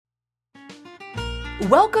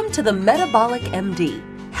Welcome to the Metabolic MD.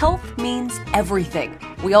 Health means everything.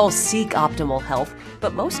 We all seek optimal health,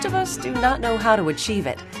 but most of us do not know how to achieve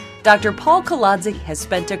it. Dr. Paul Kolodzik has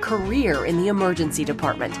spent a career in the emergency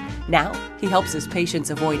department. Now, he helps his patients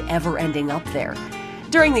avoid ever ending up there.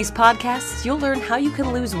 During these podcasts, you'll learn how you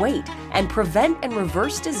can lose weight and prevent and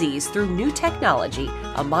reverse disease through new technology,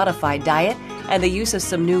 a modified diet, and the use of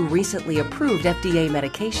some new recently approved FDA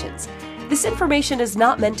medications. This information is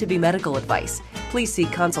not meant to be medical advice. Please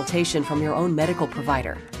seek consultation from your own medical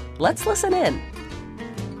provider. Let's listen in.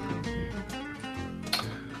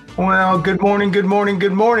 Well, good morning, good morning,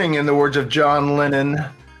 good morning, in the words of John Lennon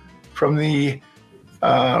from the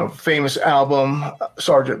famous album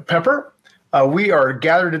Sgt. Pepper. We are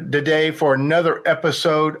gathered today for another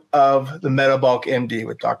episode of the Metabolic MD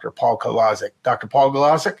with Dr. Paul Kolodzik. Dr. Paul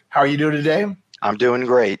Kolodzik, how are you doing today? I'm doing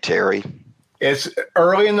great, Terry. It's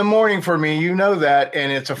early in the morning for me, you know that,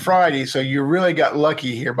 and it's a Friday, so you really got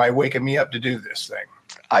lucky here by waking me up to do this thing.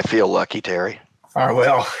 I feel lucky, Terry. All right,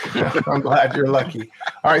 well, I'm glad you're lucky.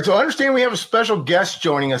 All right, so I understand we have a special guest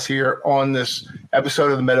joining us here on this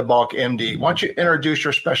episode of the Metabolic MD. Why don't you introduce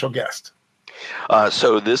your special guest?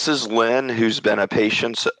 So this is Lynn, who's been a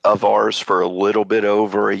patient of ours for a little bit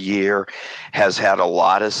over a year, has had a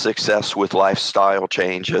lot of success with lifestyle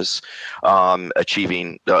changes,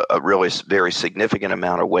 achieving a really very significant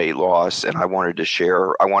amount of weight loss. And I wanted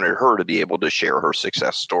her to be able to share her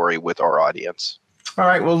success story with our audience. All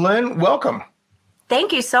right. Well, Lynn, welcome.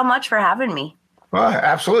 Thank you so much for having me. Well,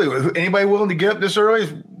 absolutely. Anybody willing to get up this early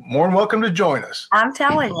is more than welcome to join us. I'm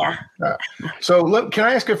telling you. So look, can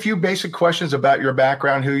I ask a few basic questions about your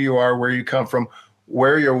background, who you are, where you come from,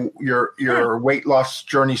 where your weight loss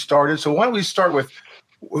journey started? So why don't we start with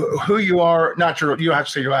who you are, you don't have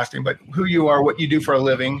to say your last name, but who you are, what you do for a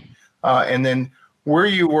living, and then where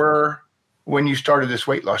you were when you started this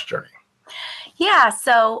weight loss journey. Yeah.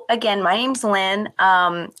 So again, my name's Lynn.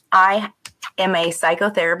 I am a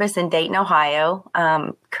psychotherapist in Dayton, Ohio.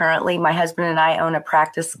 Currently, my husband and I own a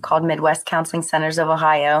practice called Midwest Counseling Centers of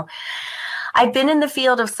Ohio. I've been in the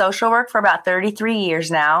field of social work for about 33 years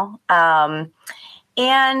now.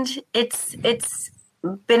 And it's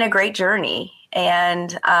been a great journey.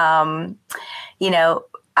 And, I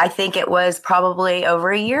think it was probably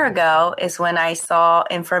over a year ago is when I saw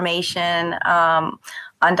information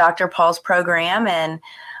on Dr. Paul's program, and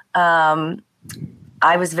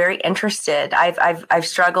I was very interested. I've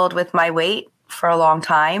struggled with my weight for a long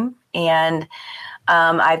time, and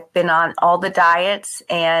I've been on all the diets,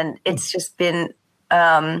 and it's just been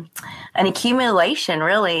an accumulation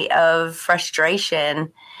really of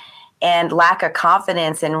frustration and lack of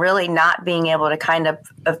confidence, and really not being able to kind of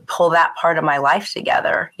pull that part of my life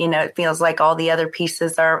together. You know, it feels like all the other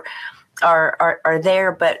pieces are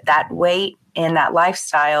there, but that weight and that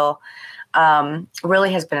lifestyle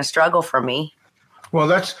really has been a struggle for me.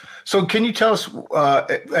 Well, so can you tell us,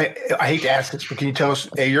 I hate to ask this, but can you tell us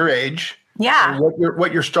your age? Yeah.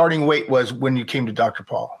 What your starting weight was when you came to Dr.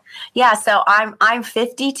 Paul? Yeah. So I'm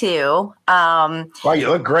 52. Wow, you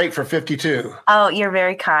look great for 52. Oh, you're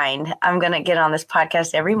very kind. I'm going to get on this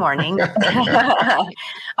podcast every morning.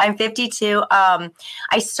 I'm 52.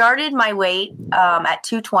 I started my weight at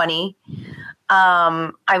 220.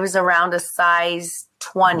 I was around a size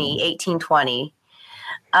 18, 20.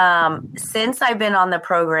 Since I've been on the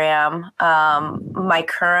program, my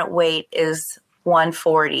current weight is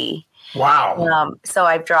 140. Wow. So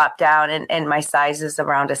I've dropped down, and my size is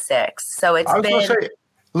around a 6. So I was going to say,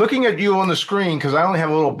 looking at you on the screen, because I only have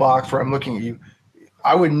a little box where I'm looking at you,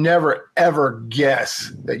 I would never, ever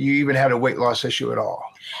guess that you even had a weight loss issue at all.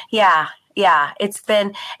 Yeah. Yeah, it's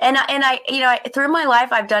been, and I, through my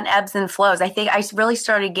life, I've done ebbs and flows. I think I really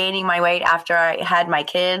started gaining my weight after I had my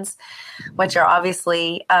kids, which are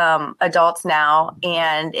obviously adults now.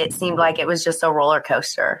 And it seemed like it was just a roller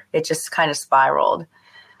coaster. It just kind of spiraled.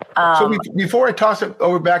 So before I toss it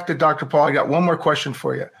over back to Dr. Paul, I got one more question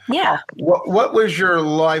for you. Yeah. What was your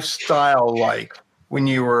lifestyle like when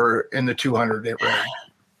you were in the 200 range?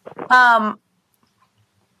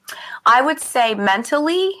 I would say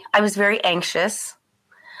mentally, I was very anxious.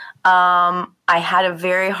 I had a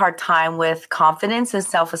very hard time with confidence and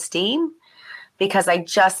self-esteem because I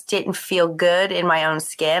just didn't feel good in my own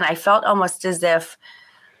skin. I felt almost as if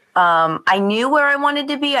I knew where I wanted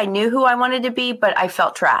to be. I knew who I wanted to be, but I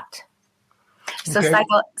felt trapped. So, okay.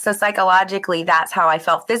 So psychologically, that's how I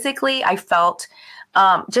felt. Physically, I felt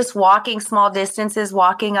just walking small distances,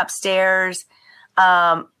 walking upstairs,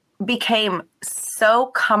 became so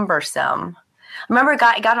cumbersome. I remember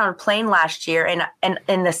I got on a plane last year and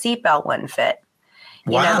the seatbelt wouldn't fit.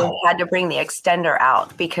 You know, they had to bring the extender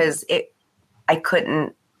out because I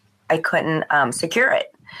couldn't couldn't secure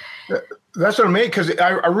it. That's what I made, because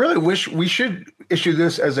I really wish we should issue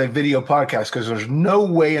this as a video podcast, because there's no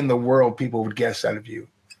way in the world people would guess that of you.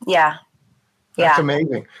 Yeah. That's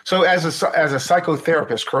amazing. So as a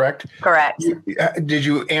psychotherapist, correct? Correct. Did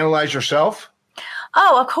you analyze yourself?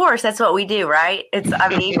 Oh, of course. That's what we do, right?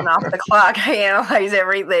 Even off the clock, I analyze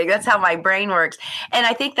everything. That's how my brain works. And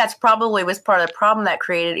I think that's probably was part of the problem that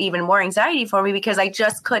created even more anxiety for me, because I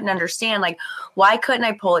just couldn't understand, like, why couldn't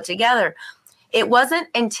I pull it together? It wasn't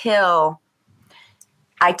until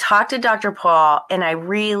I talked to Dr. Paul and I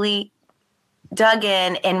really dug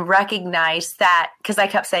in and recognized that, because I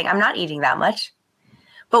kept saying, I'm not eating that much.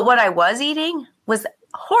 But what I was eating was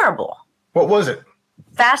horrible. What was it?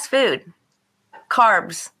 Fast food.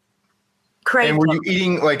 Carbs. And were you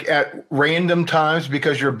eating like at random times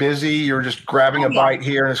because you're busy? You're just grabbing a bite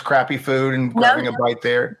here and it's crappy food and grabbing a bite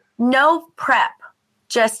there? No prep.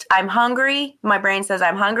 Just, I'm hungry. My brain says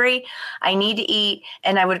I'm hungry. I need to eat.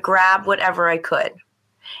 And I would grab whatever I could.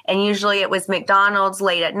 And usually it was McDonald's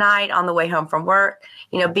late at night on the way home from work.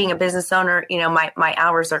 Being a business owner, my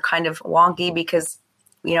hours are kind of wonky because,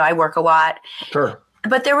 I work a lot. Sure.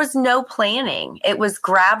 But there was no planning. It was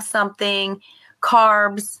grab something,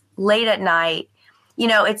 carbs, late at night.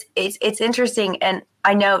 It's interesting. And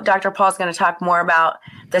I know Dr. Paul's going to talk more about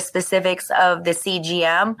the specifics of the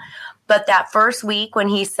CGM. But that first week when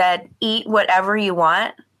he said, eat whatever you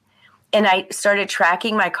want, and I started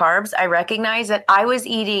tracking my carbs, I recognized that I was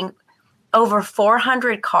eating over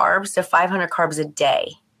 400 carbs to 500 carbs a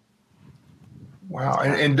day. Wow.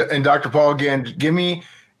 And Dr. Paul, again, give me,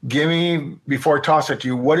 before I toss it to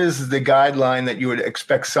you, what is the guideline that you would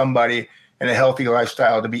expect somebody in a healthy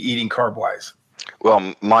lifestyle to be eating carb-wise?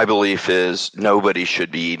 Well, my belief is nobody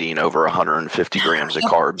should be eating over 150 grams of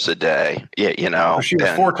carbs a day. Yeah, So she was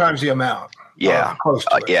 4 times the amount. Yeah. Close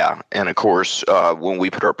to it. Yeah. And of course, when we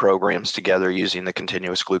put our programs together using the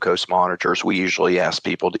continuous glucose monitors, we usually ask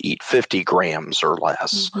people to eat 50 grams or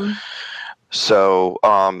less. Mm-hmm. So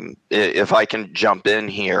if I can jump in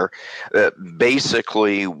here,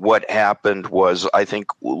 basically what happened was I think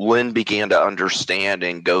Lynn began to understand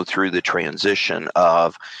and go through the transition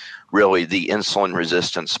of really the insulin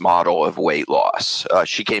resistance model of weight loss.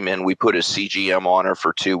 She came in, we put a CGM on her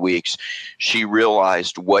for 2 weeks. She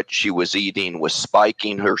realized what she was eating was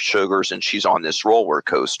spiking her sugars, and she's on this roller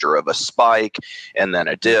coaster of a spike and then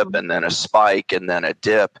a dip and then a spike and then a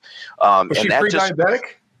dip. Was she pre-diabetic?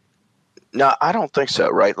 No, I don't think so.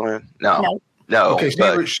 Right, Lynn? No. Okay,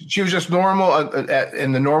 so she was just normal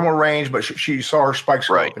in the normal range, but she saw her spikes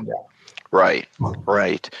go up and down. Right.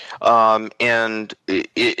 And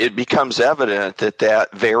it becomes evident that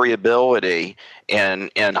variability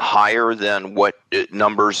and higher than what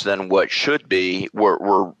numbers than what should be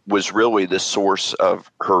was really the source of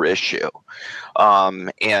her issue.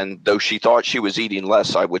 And though she thought she was eating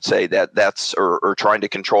less, I would say that's or trying to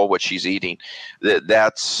control what she's eating,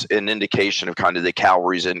 that's an indication of kind of the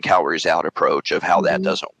calories in, calories out approach of how that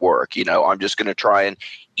doesn't work. I'm just going to try and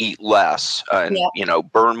eat less and,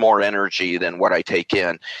 burn more energy than what I take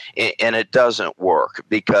in. And it doesn't work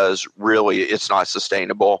because really it's not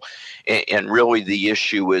sustainable. And really the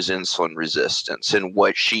issue is insulin resistance. And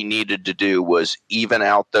what she needed to do was even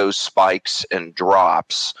out those spikes and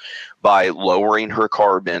drops by lowering her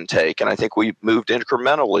carb intake. And I think we moved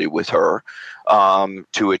incrementally with her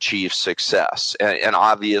to achieve success. And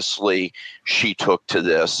obviously she took to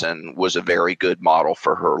this and was a very good model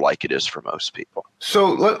for her, like it is for most people. So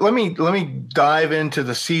let me dive into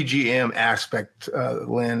the CGM aspect,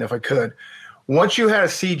 Lynn, if I could. Once you had a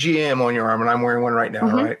CGM on your arm, and I'm wearing one right now,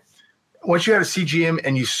 right? Once you had a CGM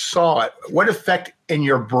and you saw it, what effect in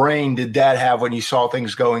your brain did that have when you saw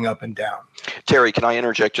things going up and down? Terry, can I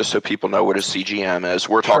interject just so people know what a CGM is?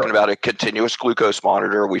 We're talking about a continuous glucose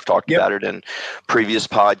monitor. We've talked about it in previous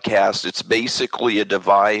podcasts. It's basically a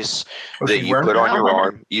device that you put on your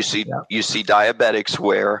arm. You see diabetics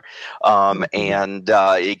wear, and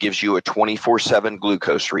it gives you a 24/7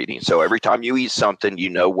 glucose reading. So every time you eat something, you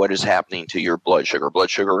know what is happening to your blood sugar. Blood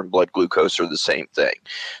sugar and blood glucose are the same thing.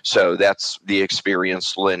 So that's the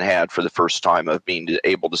experience Lynn had for the first time of being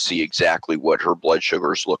able to see exactly what her blood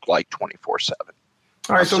sugars look like 24/7.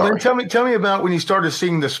 All right, so then tell me about when you started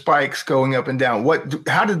seeing the spikes going up and down.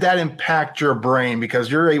 How did that impact your brain?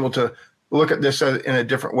 Because you're able to look at this in a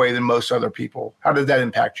different way than most other people. How did that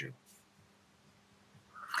impact you?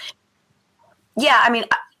 Yeah, I mean,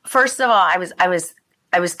 first of all,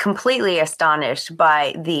 I was completely astonished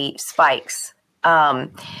by the spikes.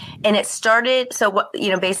 And it started,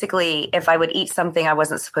 basically if I would eat something I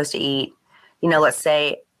wasn't supposed to eat, let's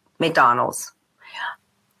say McDonald's,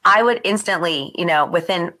 I would instantly,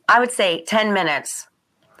 within, I would say 10 minutes,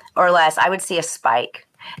 or less, I would see a spike.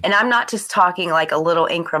 And I'm not just talking like a little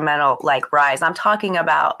incremental like rise. I'm talking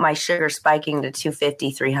about my sugar spiking to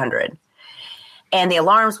 250, 300. And the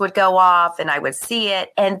alarms would go off and I would see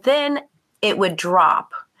it. And then it would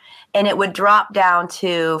drop. And it would drop down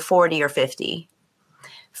to 40 or 50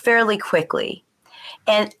 fairly quickly.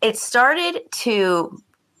 And it started to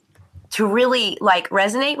really like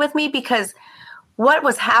resonate with me, because what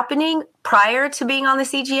was happening prior to being on the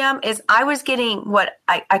CGM is I was getting what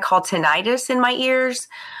I call tinnitus in my ears.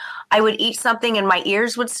 I would eat something and my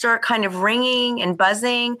ears would start kind of ringing and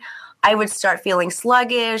buzzing. I would start feeling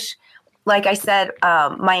sluggish. Like I said,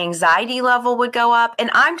 my anxiety level would go up.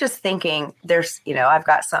 And I'm just thinking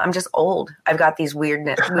I'm just old. I've got these weird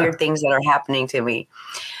things that are happening to me.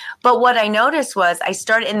 But what I noticed was I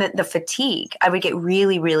started in the fatigue. I would get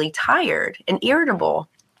really, really tired and irritable.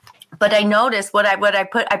 But I noticed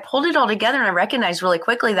I pulled it all together, and I recognized really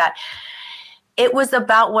quickly that it was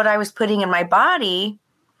about what I was putting in my body,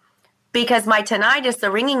 because my tinnitus, the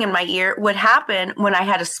ringing in my ear, would happen when I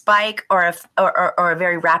had a spike or a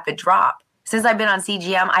very rapid drop. Since I've been on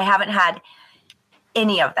CGM, I haven't had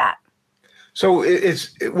any of that. So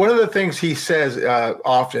it's one of the things he says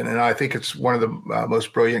often, and I think it's one of the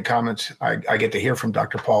most brilliant comments I get to hear from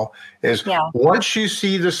Dr. Paul, is once you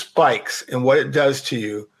see the spikes and what it does to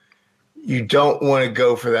you, you don't want to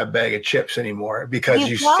go for that bag of chips anymore, because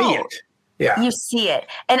you see it. Yeah. You see it.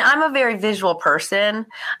 And I'm a very visual person.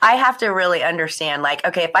 I have to really understand, like,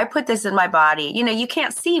 okay, if I put this in my body, you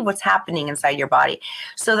can't see what's happening inside your body.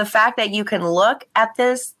 So the fact that you can look at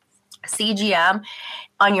this CGM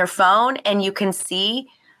on your phone and you can see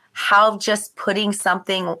how just putting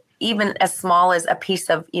something even as small as a piece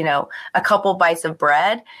of, a couple bites of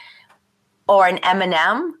bread or an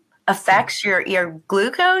M&M affects your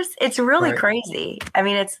glucose. It's really crazy. I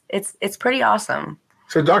mean, it's pretty awesome.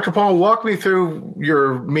 So Dr. Paul, walk me through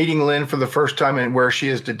your meeting Lynn for the first time and where she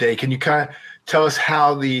is today. Can you kind of tell us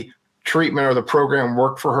how the treatment or the program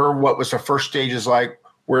worked for her? What was the first stages like?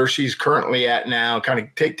 Where she's currently at now? Kind of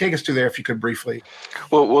take us to there if you could briefly.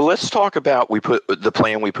 Well, let's talk about the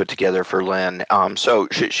plan we put together for Lynn. So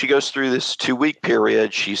she goes through this 2-week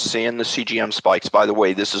period. She's seeing the CGM spikes. By the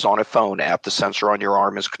way, this is on a phone app. The sensor on your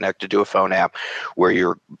arm is connected to a phone app where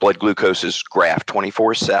your blood glucose is graphed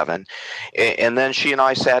 24/7. And then she and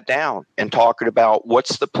I sat down and talked about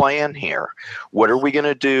what's the plan here. What are we going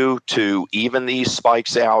to do to even these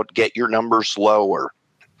spikes out, get your numbers lower?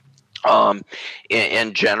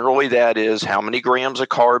 And generally that is how many grams of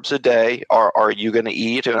carbs a day are you going to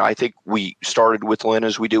eat? And I think we started with Lynn,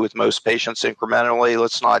 as we do with most patients, incrementally.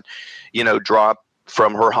 Let's not, drop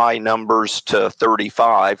from her high numbers to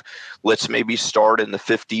 35. Let's maybe start in the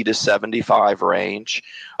 50 to 75 range.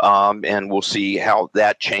 And we'll see how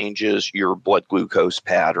that changes your blood glucose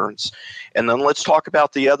patterns. And then let's talk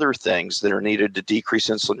about the other things that are needed to decrease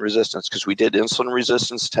insulin resistance, because we did insulin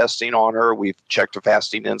resistance testing on her. We've checked a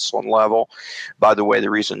fasting insulin level. By the way, the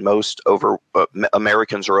reason most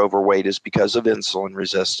Americans are overweight is because of insulin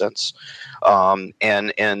resistance.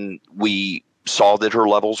 And we saw that her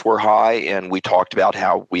levels were high, and we talked about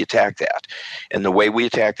how we attack that. And the way we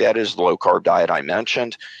attack that is the low carb diet I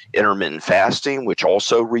mentioned, intermittent fasting, which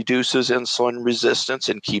also reduces insulin resistance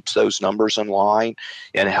and keeps those numbers in line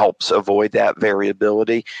and helps avoid that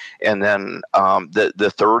variability. And then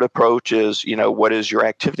the third approach is, what is your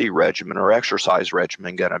activity regimen or exercise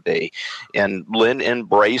regimen going to be? And Lynn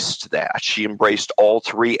embraced that. She embraced all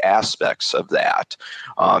three aspects of that,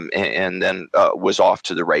 and then was off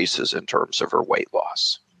to the races in terms of her weight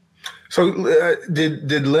loss. So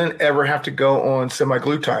did Lynn ever have to go on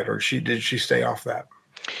semaglutide, or did she stay off that?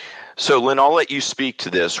 So Lynn, I'll let you speak to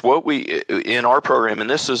this. What we in our program, and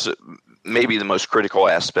this is maybe the most critical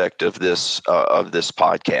aspect of this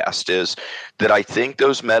podcast, is that I think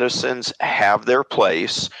those medicines have their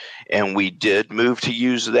place, and we did move to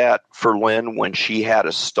use that for Lynn when she had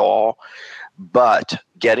a stall. But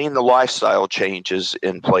getting the lifestyle changes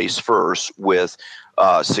in place first, with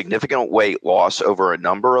significant weight loss over a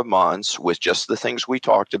number of months with just the things we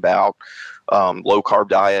talked about, low carb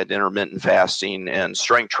diet, intermittent fasting, and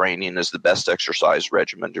strength training is the best exercise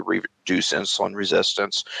regimen to reduce insulin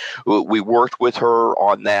resistance. We worked with her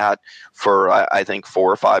on that for, I think,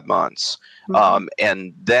 4 or 5 months.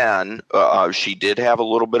 And then she did have a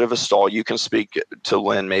little bit of a stall. You can speak to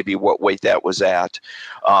Lynn, maybe what weight that was at.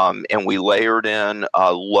 And we layered in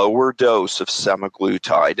a lower dose of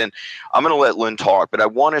semaglutide. And I'm going to let Lynn talk, but I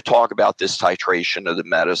want to talk about this titration of the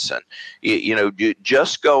medicine.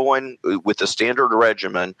 Just going with the standard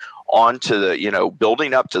regimen onto the,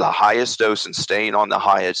 building up to the highest dose and staying on the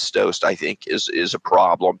highest dose, I think is a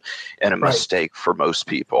problem and a mistake for most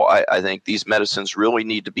people. I think these medicines really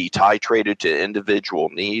need to be titrated to individual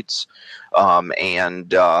needs.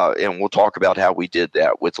 And we'll talk about how we did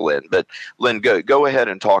that with Lynn. But Lynn, go ahead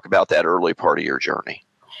and talk about that early part of your journey.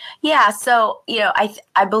 Yeah. So,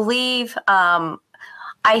 I believe I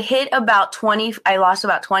lost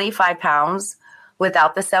about 25 pounds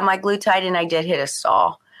without the semaglutide, and I did hit a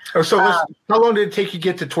stall. Oh, so how long did it take you to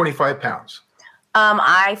get to 25 pounds?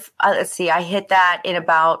 Let's see, I hit that in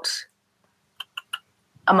about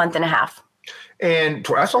a month and a half. And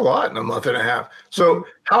that's a lot in a month and a half. So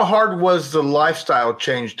how hard was the lifestyle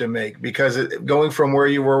change to make? Because going from where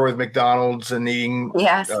you were with McDonald's and eating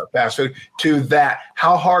fast food to that,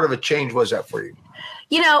 how hard of a change was that for you?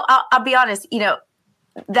 I'll be honest,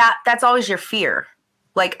 that's always your fear.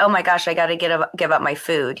 Like, oh my gosh, I got to give up my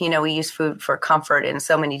food. We use food for comfort in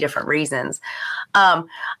so many different reasons. I'm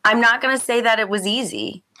not going to say that it was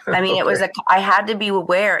easy. I mean, I had to be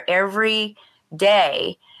aware every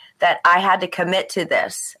day that I had to commit to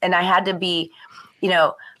this, and I had to be,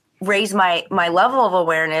 raise my level of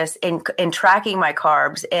awareness in tracking my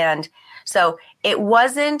carbs. And so it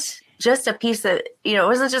wasn't just a piece of, it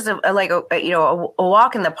wasn't just a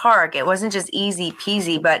walk in the park. It wasn't just easy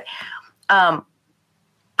peasy, but,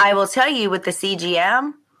 I will tell you with the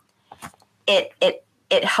CGM,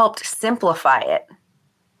 it helped simplify it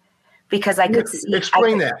because I could see.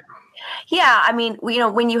 Explain that. Yeah, I mean,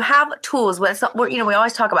 when you have tools, we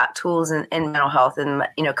always talk about tools in mental health and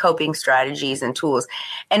coping strategies and tools.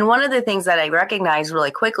 And one of the things that I recognized really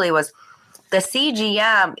quickly was the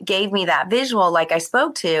CGM gave me that visual, like I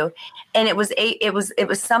spoke to, and it was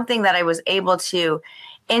something that I was able to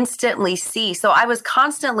instantly see. So I was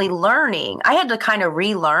constantly learning. I had to kind of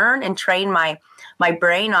relearn and train my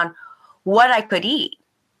brain on what I could eat.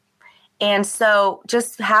 And so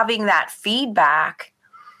just having that feedback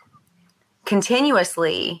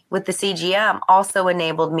continuously with the CGM also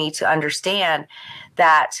enabled me to understand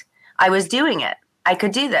that I was doing it. I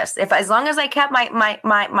could do this. As long as I kept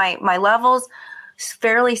my levels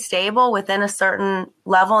fairly stable within a certain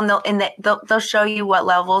level, and they'll show you what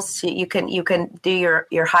levels you can do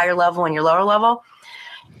your higher level and your lower level.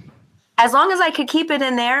 As long as I could keep it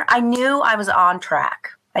in there, I knew I was on track.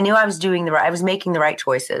 I knew I was I was making the right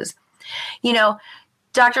choices.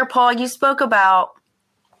 Dr. Paul, you spoke about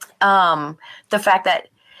the fact that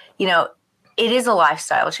it is a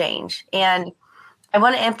lifestyle change, and I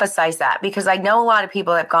want to emphasize that because I know a lot of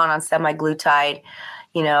people have gone on semaglutide,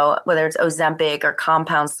 whether it's Ozempic or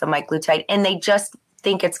compound semaglutide, and they just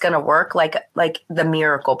think it's going to work like the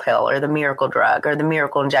miracle pill or the miracle drug or the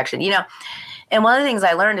miracle injection, And one of the things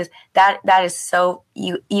I learned is that is so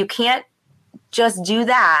you can't just do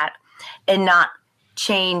that and not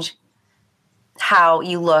change how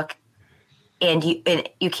you look, and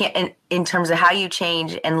you can't in terms of how you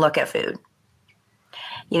change and look at food.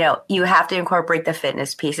 You have to incorporate the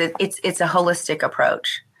fitness piece. It's a holistic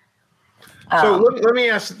approach. So let me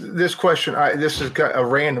ask this question. This is a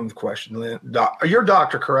random question, Lynn. You're a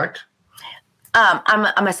doctor, correct? I'm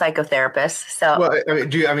a psychotherapist. So, well,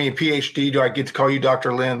 PhD? Do I get to call you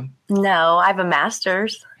Dr. Lynn? No, I have a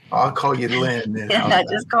master's. I'll call you Lynn. Yeah,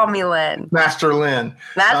 just call me Lynn. Master Lynn.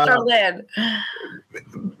 Lynn.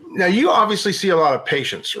 Now, you obviously see a lot of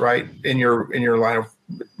patients, right? In your line of.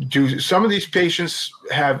 Do some of these patients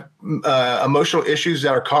have emotional issues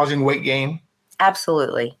that are causing weight gain?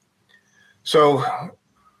 Absolutely. So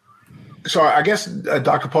I guess,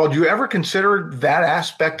 Dr. Paul, do you ever consider that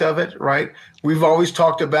aspect of it, right? We've always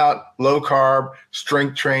talked about low carb,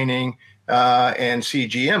 strength training, and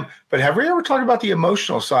CGM, but have we ever talked about the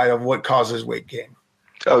emotional side of what causes weight gain?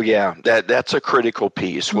 Oh, yeah, that's a critical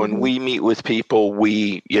piece. When we meet with people,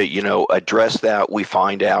 we, address that. We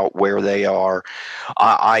find out where they are.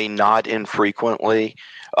 I not infrequently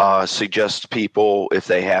suggest people, if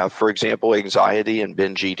they have, for example, anxiety and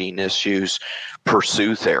binge eating issues,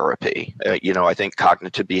 pursue therapy. I think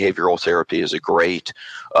cognitive behavioral therapy is a great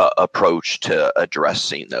approach to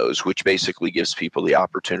addressing those, which basically gives people the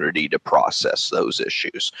opportunity to process those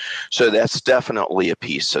issues. So that's definitely a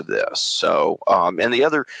piece of this. So, and the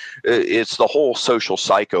other, it's the whole social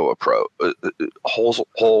psycho approach,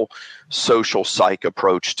 whole social psych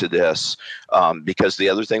approach to this, because the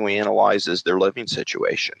other thing we analyze is their living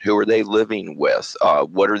situation. Who are they living with?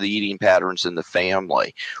 What are the eating patterns in the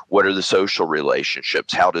family? What are the social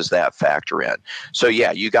relationships? How does that factor in? So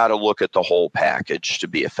yeah, you got to look at the whole package to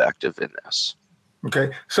be effective in this.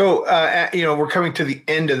 Okay. So, we're coming to the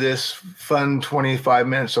end of this fun 25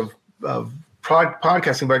 minutes of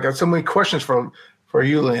podcasting, but I got so many questions for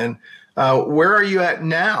you, Lynn. Where are you at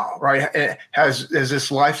now? Right? Has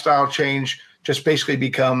this lifestyle change just basically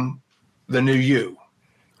become the new you?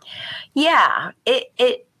 Yeah,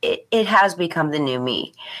 it has become the new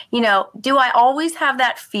me. Do I always have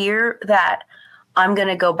that fear that I'm going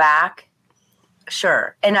to go back?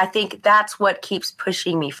 Sure. And I think that's what keeps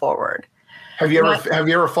pushing me forward. Have you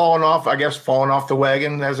ever fallen off the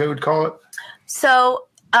wagon, as they would call it? So,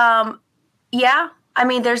 yeah. I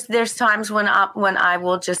mean, there's times when I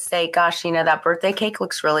will just say, gosh, that birthday cake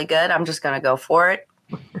looks really good. I'm just going to go for it.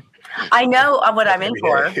 I know what I'm in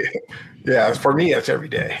for. Yeah, for me, it's every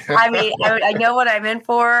day. I mean, I know what I'm in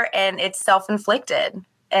for, and it's self-inflicted.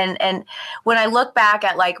 And when I look back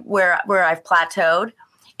at like where I've plateaued,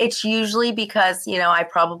 it's usually because, I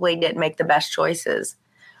probably didn't make the best choices.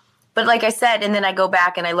 But like I said, and then I go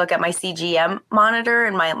back and I look at my CGM monitor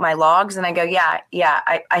and my logs, and I go,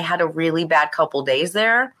 I had a really bad couple days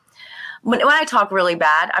there. When I talk really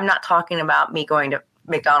bad, I'm not talking about me going to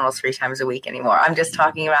McDonald's 3 times a week anymore. I'm just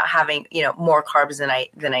talking about having, more carbs than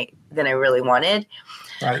I really wanted.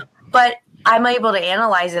 Right. But I'm able to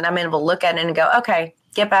analyze it. I'm able to look at it and go, okay,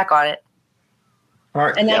 get back on it. All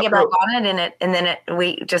right. And then I get back on it, and then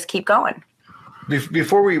we just keep going.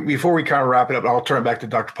 Before we kind of wrap it up, I'll turn it back to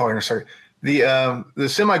Dr. Paul in a second. The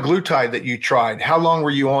semaglutide that you tried, how long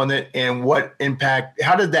were you on it, and what impact?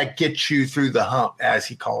 How did that get you through the hump, as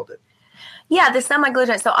he called it? Yeah, the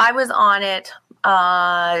semaglutide. So I was on it.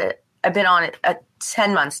 I've been on it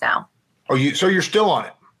 10 months now. Oh, so you're still on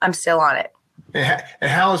it? I'm still on it. And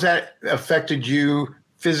how has that affected you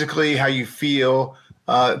physically? How you feel?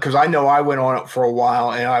 Because I know I went on it for a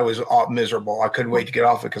while and I was miserable. I couldn't wait to get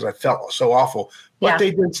off it because I felt so awful. But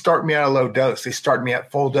they did start me at a low dose. They started me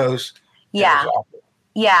at full dose. Yeah.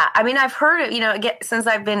 Yeah. I mean, I've heard it, since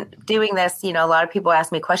I've been doing this, a lot of people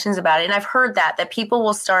ask me questions about it. And I've heard that people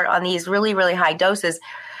will start on these really, really high doses.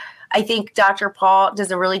 I think Dr. Paul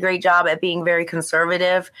does a really great job at being very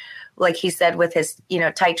conservative, like he said, with his,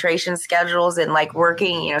 titration schedules and like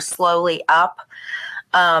working, slowly up.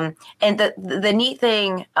 And the neat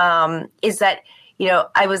thing is that,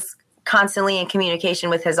 I was constantly in communication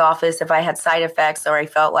with his office if I had side effects or I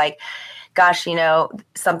felt like, gosh,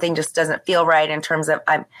 something just doesn't feel right in terms of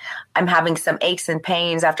I'm having some aches and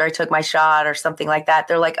pains after I took my shot or something like that.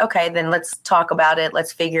 They're like, okay, then let's talk about it.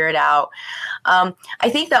 Let's figure it out. I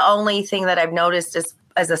think the only thing that I've noticed is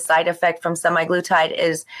as a side effect from semaglutide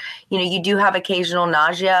is, you do have occasional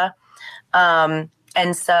nausea. And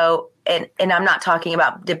so, and I'm not talking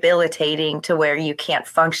about debilitating to where you can't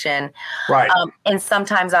function. Right. And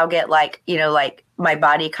sometimes I'll get like my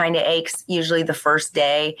body kind of aches usually the first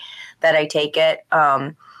day that I take it.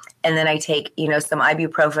 And then I take, some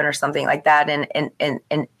ibuprofen or something like that and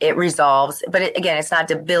it resolves. But again, it's not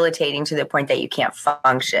debilitating to the point that you can't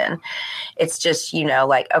function. It's just,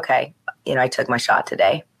 okay, I took my shot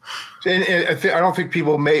today. And I don't think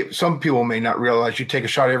some people may not realize you take a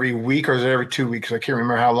shot every week, or is it every 2 weeks? I can't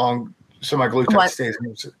remember how long semaglutide stays.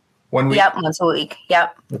 1 week? Yep, once a week.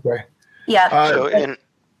 Yep. Okay. Yeah.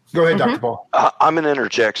 Go ahead, Dr. Paul. I'm going to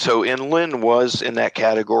interject. So, Lynn was in that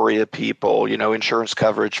category of people. Insurance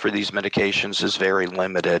coverage for these medications is very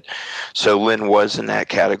limited. So, Lynn was in that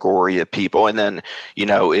category of people. And then,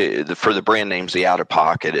 for the brand names, the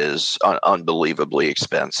out-of-pocket is unbelievably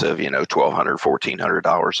expensive, $1,200,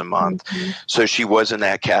 $1,400 a month. Mm-hmm. So, she was in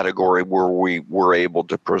that category where we were able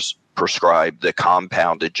to prescribe the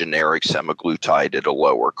compounded generic semaglutide at a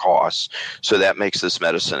lower cost. So that makes this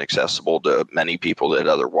medicine accessible to many people that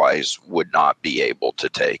otherwise would not be able to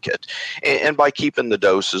take it. And by keeping the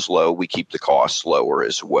doses low, we keep the costs lower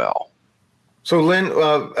as well. So Lynn,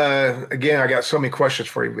 again, I got so many questions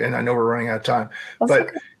for you, and I know we're running out of time.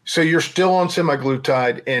 So you're still on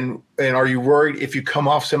semaglutide, and are you worried if you come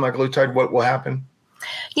off semaglutide, what will happen?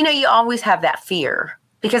 You always have that fear.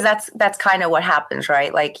 Because that's kind of what happens,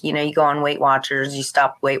 right? Like, you go on Weight Watchers, you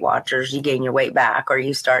stop Weight Watchers, you gain your weight back, or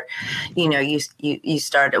you start, you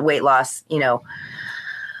start a weight loss,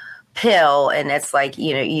 pill, and it's like,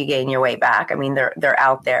 you gain your weight back. I mean, they're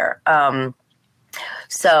out there.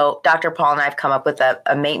 So Dr. Paul and I have come up with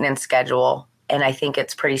a maintenance schedule, and I think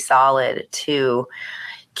it's pretty solid to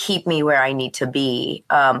keep me where I need to be.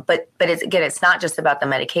 But it's not just about the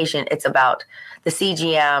medication. It's about the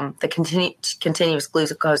CGM, the continuous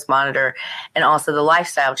glucose monitor, and also the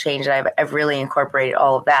lifestyle change. I've really incorporated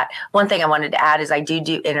all of that. One thing I wanted to add is I do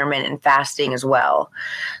intermittent fasting as well.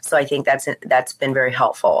 So I think that's been very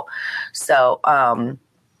helpful. So, and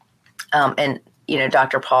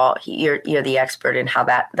Dr. Paul, you're the expert in how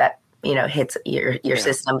that hits your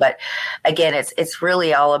system. But again, it's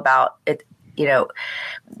really all about it.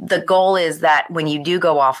 the goal is that when you do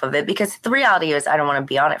go off of it, because the reality is I don't want to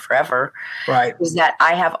be on it forever, right? Is that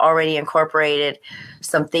I have already incorporated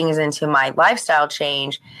some things into my lifestyle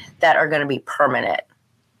change that are going to be permanent.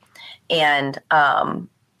 And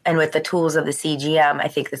with the tools of the CGM, I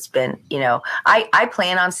think that's been, I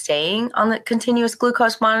plan on staying on the continuous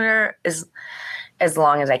glucose monitor as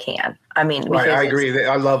long as I can. I mean, right, I agree.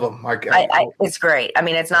 I love them. It's great. I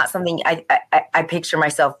mean, it's not something I picture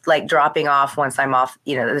myself like dropping off once I'm off,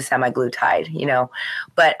 the semaglutide,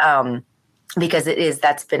 but because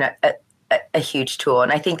that's been a huge tool.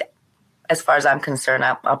 And I think as far as I'm concerned,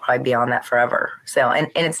 I'll probably be on that forever. So,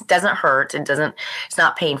 and it doesn't hurt. It's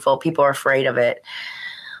not painful. People are afraid of it,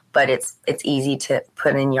 but it's easy to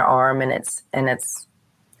put in your arm and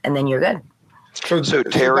then you're good. So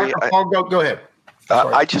Terry, go ahead.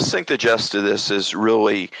 I just think the gist of this is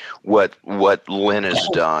really what Lynn has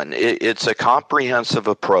done. It's a comprehensive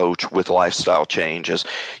approach with lifestyle changes.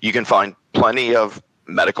 You can find plenty of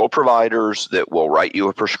medical providers that will write you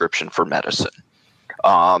a prescription for medicine.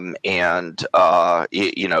 The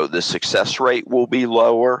success rate will be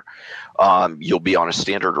lower. You'll be on a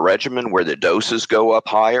standard regimen where the doses go up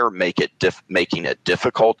higher, making it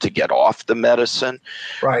difficult to get off the medicine.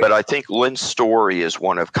 Right. But I think Lynn's story is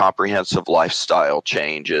one of comprehensive lifestyle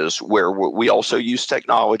changes where we also use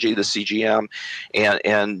technology, the CGM,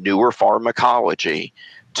 and newer pharmacology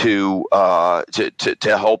to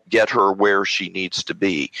help get her where she needs to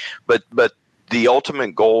be. But the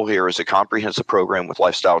ultimate goal here is a comprehensive program with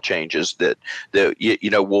lifestyle changes that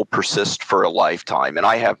will persist for a lifetime. And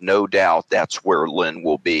I have no doubt that's where Lynn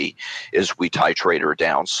will be as we titrate her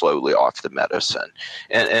down slowly off the medicine.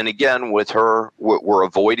 And again, with her, we're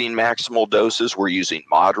avoiding maximal doses. We're using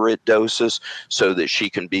moderate doses so that she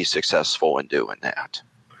can be successful in doing that.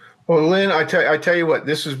 Well, Lynn, I tell you what,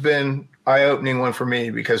 this has been eye-opening one for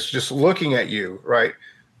me, because just looking at you, right?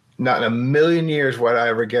 Not in a million years would I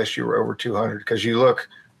ever guess you were over 200, because you look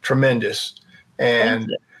tremendous.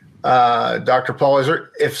 And Dr. Paul,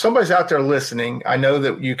 if somebody's out there listening, I know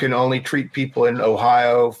that you can only treat people in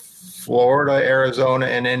Ohio, Florida, Arizona,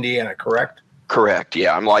 and Indiana, correct? Correct.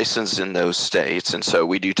 Yeah, I'm licensed in those states. And so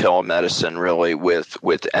we do telemedicine really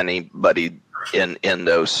with anybody in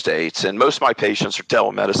those states. And most of my patients are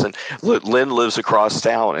telemedicine. Lynn lives across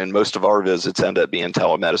town, and most of our visits end up being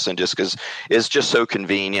telemedicine just because it's just so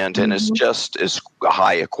convenient and it's just as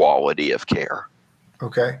high a quality of care.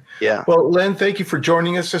 Okay. Yeah. Well, Lynn, thank you for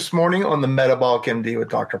joining us this morning on the Metabolic MD with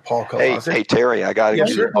Dr. Paul Kolazic. Hey, Terry, I got to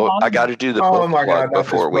do the book plug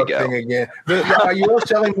before we go. Again. You are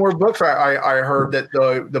selling more books. I heard that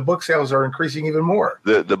the book sales are increasing even more.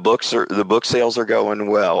 The book sales are going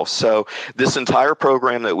well. So this entire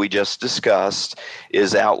program that we just discussed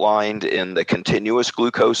is outlined in the Continuous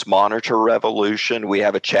Glucose Monitor Revolution. We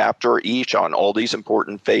have a chapter each on all these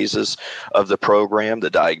important phases of the program: the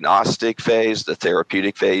diagnostic phase, the therapeutic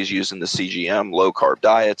phase using the CGM, low carb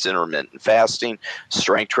diets, intermittent fasting,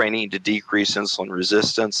 strength training to decrease insulin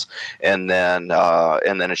resistance, and then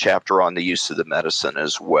a chapter on the use of the medicine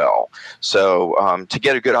as well. So to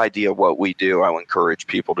get a good idea of what we do, I would encourage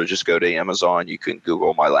people to just go to Amazon. You can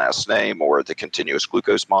Google my last name or the Continuous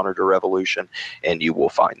Glucose Monitor Revolution, and you will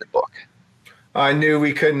find the book. I knew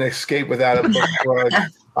we couldn't escape without a book plug.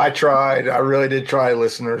 I tried. I really did try,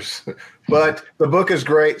 listeners. But the book is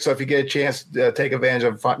great. So if you get a chance, take advantage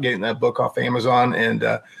of getting that book off Amazon.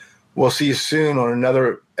 And we'll see you soon on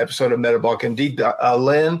another episode of Metabolic MD.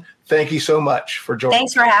 Lynn, thank you so much for joining.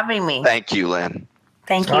 Thanks for having me. Thank you, Lynn.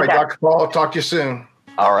 Thank you. All right, Dr. Paul, I'll talk to you soon.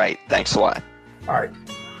 All right. Thanks a lot. All right.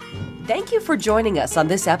 Thank you for joining us on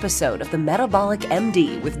this episode of the Metabolic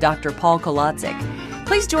MD with Dr. Paul Kolazic.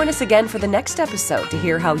 Please join us again for the next episode to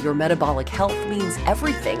hear how your metabolic health means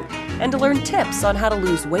everything and to learn tips on how to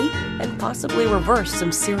lose weight and possibly reverse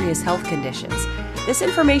some serious health conditions. This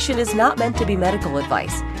information is not meant to be medical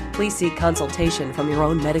advice. Please seek consultation from your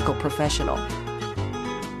own medical professional.